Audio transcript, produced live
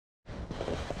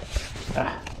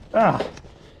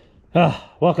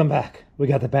Welcome back. We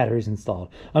got the batteries installed.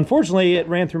 Unfortunately, it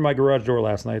ran through my garage door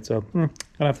last night, so gonna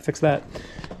have to fix that.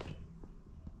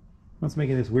 That's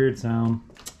making this weird sound.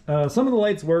 Some of the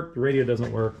lights work, the radio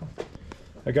doesn't work.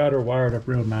 I got her wired up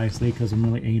real nicely because I'm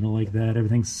really anal like that.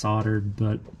 Everything's soldered,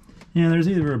 but yeah, there's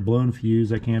either a blown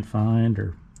fuse I can't find,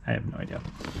 or I have no idea.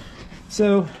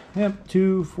 So, yep,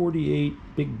 248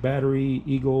 big battery,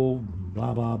 Eagle,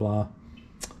 blah, blah, blah.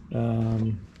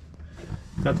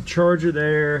 Got the charger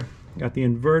there, got the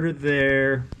inverter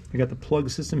there, I got the plug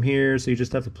system here, so you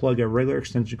just have to plug a regular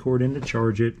extension cord in to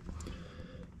charge it.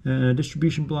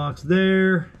 Distribution blocks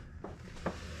there,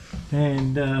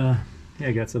 and yeah,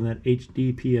 I got some of that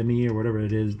HDPME or whatever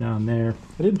it is down there.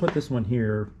 I didn't put this one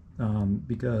here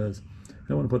because I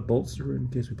don't want to put bolts through it in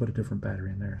case we put a different battery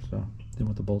in there, so I didn't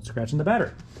want the bolt scratching the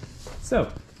battery.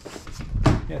 So,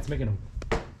 yeah, it's making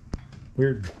a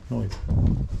weird noise.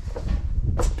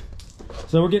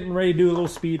 So we're getting ready to do a little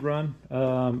speed run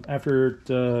after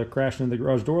crashing into the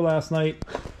garage door last night.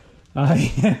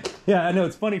 Yeah, I know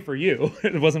it's funny for you.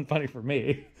 It wasn't funny for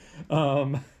me. Yeah,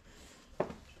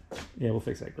 we'll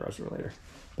fix that garage door later.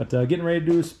 But getting ready to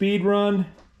do a speed run,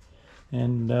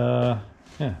 and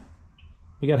yeah,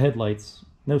 we got headlights,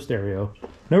 no stereo,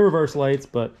 no reverse lights,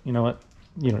 but you know what?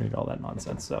 You don't need all that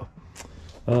nonsense. So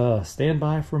stand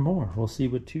by for more. We'll see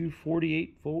what two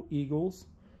 48-volt Eagles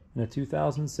and a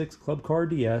 2006 Club Car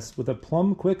DS with a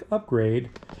Plum Quick upgrade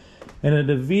and a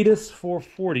Navitas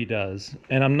 440 does.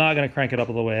 And I'm not going to crank it up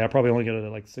all the way. I probably only get it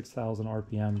at like 6,000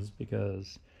 RPMs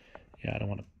because, yeah, I don't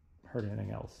want to hurt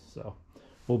anything else. So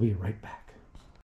we'll be right back.